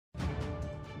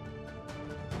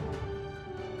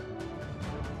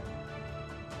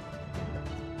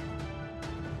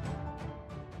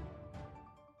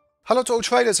Hello to all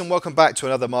traders and welcome back to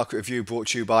another market review brought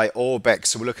to you by Orbex.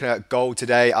 So we're looking at gold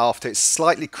today after it's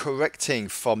slightly correcting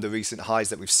from the recent highs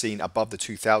that we've seen above the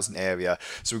 2000 area.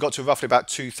 So we got to roughly about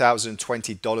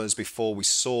 $2,020 before we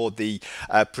saw the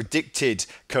predicted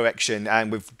correction, and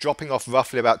we're dropping off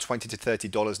roughly about $20 to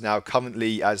 $30 now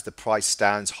currently as the price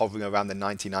stands hovering around the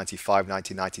 1995,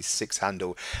 1996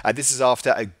 handle. This is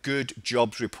after a good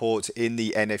jobs report in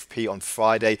the NFP on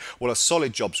Friday. Well, a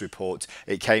solid jobs report.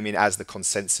 It came in as the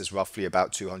consensus, roughly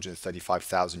about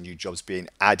 235,000 new jobs being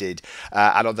added.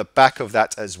 And on the back of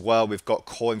that as well, we've got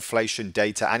core inflation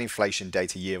data and inflation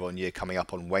data year on year coming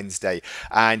up on Wednesday.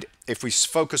 And if we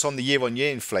focus on the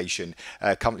year-on-year inflation,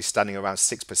 currently standing around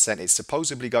 6%, it's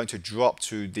supposedly going to drop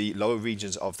to the lower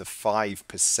regions of the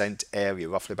 5% area,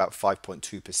 roughly about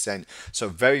 5.2%. So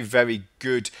very, very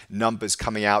good numbers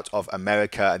coming out of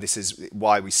America. And this is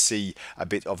why we see a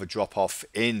bit of a drop-off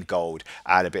in gold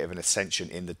and a bit of an ascension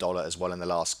in the dollar as well in the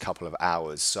last couple of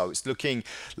hours. So it's looking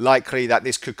likely that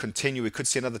this could continue. We could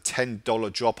see another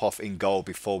 $10 drop-off in gold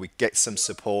before we get some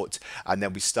support, and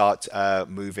then we start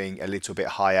moving a little bit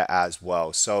higher as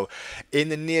well. So in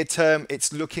the near term,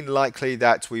 it's looking likely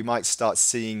that we might start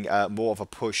seeing more of a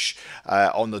push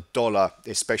on the dollar,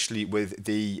 especially with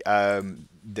the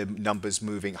numbers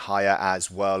moving higher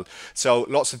as well. So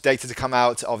lots of data to come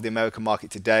out of the American market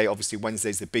today. Obviously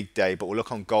Wednesday's the big day, but we'll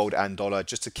look on gold and dollar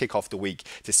just to kick off the week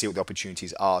to see what the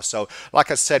opportunities are. So like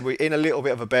I said, we're in a little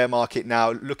bit of a bear market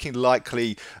now, looking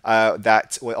likely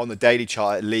that we're on the daily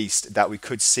chart at least, that we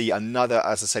could see another,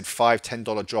 as I said,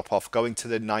 $5–10 drop off going to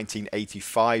the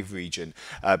 1985 region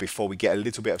before we get a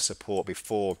little bit of support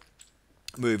before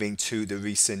moving to the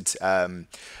recent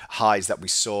highs that we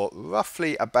saw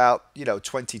roughly about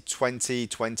 2020,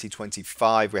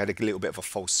 2025. We had a little bit of a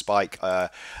false spike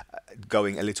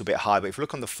going a little bit higher. But if you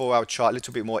look on the 4-hour chart, a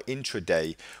little bit more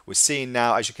intraday, we're seeing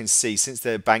now, as you can see, since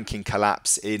the banking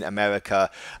collapse in America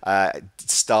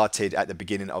started at the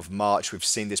beginning of March, we've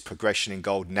seen this progression in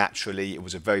gold naturally. It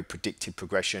was a very predicted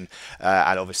progression,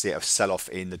 and obviously a sell-off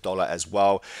in the dollar as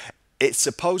well. It's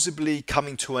supposedly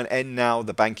coming to an end now,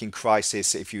 the banking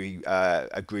crisis, if you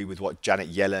agree with what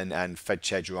Janet Yellen and Fed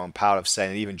Chair Jerome Powell have said,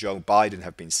 and even Joe Biden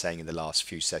have been saying in the last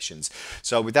few sessions.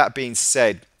 So with that being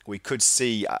said, we could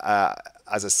see,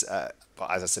 as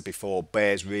I said before,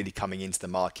 bears really coming into the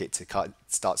market to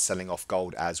start selling off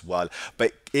gold as well.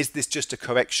 But is this just a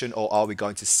correction, or are we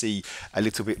going to see a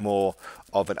little bit more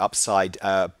of an upside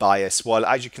bias? Well,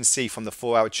 as you can see from the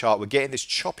 4-hour chart, we're getting this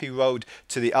choppy road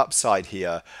to the upside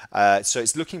here. So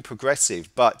it's looking progressive,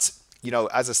 but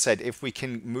as I said, if we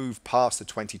can move past the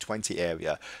 2020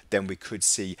 area, then we could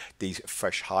see these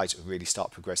fresh highs really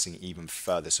start progressing even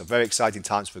further. So very exciting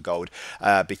times for gold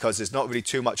because there's not really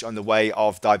too much on the way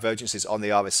of divergences on the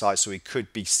RSI. So we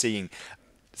could be seeing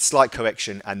slight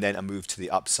correction and then a move to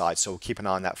the upside. So we'll keep an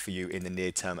eye on that for you in the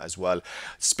near term as well.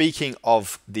 Speaking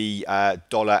of the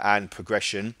dollar and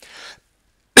progression,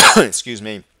 excuse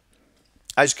me.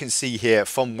 As you can see here,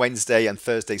 from Wednesday and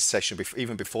Thursday's session,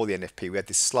 even before the NFP, we had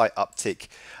this slight uptick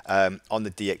on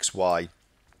the DXY.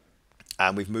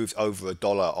 And we've moved over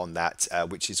 $1 on that,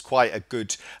 which is quite a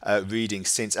good reading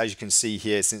since, as you can see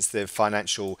here, since the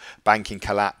financial banking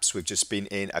collapse, we've just been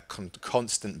in a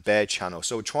constant bear channel.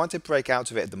 So we're trying to break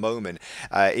out of it at the moment.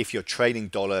 If you're trading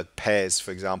dollar pairs, for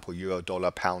example, euro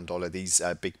dollar, pound dollar, these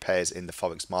big pairs in the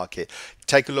Forex market,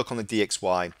 take a look on the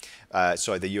DXY,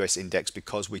 sorry, the US index,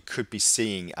 because we could be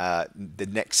seeing the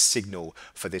next signal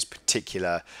for this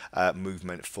particular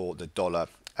movement for the dollar.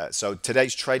 So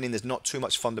today's trading, there's not too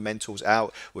much fundamentals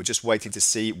out. We're just waiting to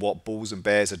see what bulls and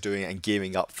bears are doing and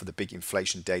gearing up for the big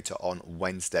inflation data on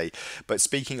Wednesday. But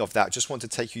speaking of that, just want to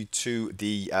take you to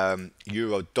the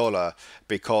euro dollar,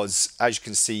 because as you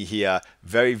can see here,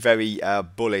 very, very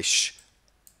bullish,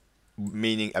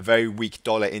 meaning a very weak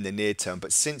dollar in the near term.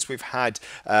 But since we've had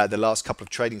the last couple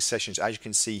of trading sessions, as you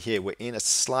can see here, we're in a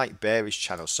slight bearish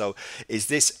channel. So is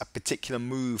this a particular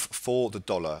move for the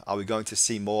dollar? Are we going to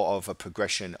see more of a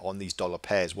progression on these dollar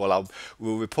pairs? Well,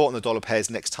 we'll report on the dollar pairs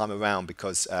next time around,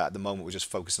 because at the moment we're just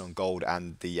focusing on gold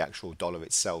and the actual dollar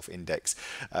itself index.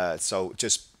 So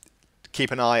just keep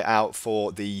an eye out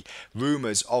for the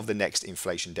rumors of the next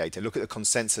inflation data. Look at the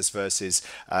consensus versus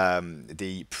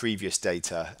the previous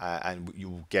data, and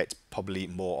you'll get probably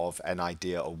more of an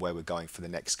idea of where we're going for the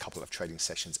next couple of trading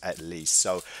sessions at least.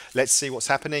 So let's see what's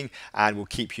happening, and we'll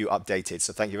keep you updated.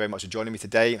 So thank you very much for joining me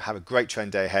today. Have a great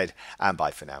trend day ahead, and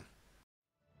bye for now.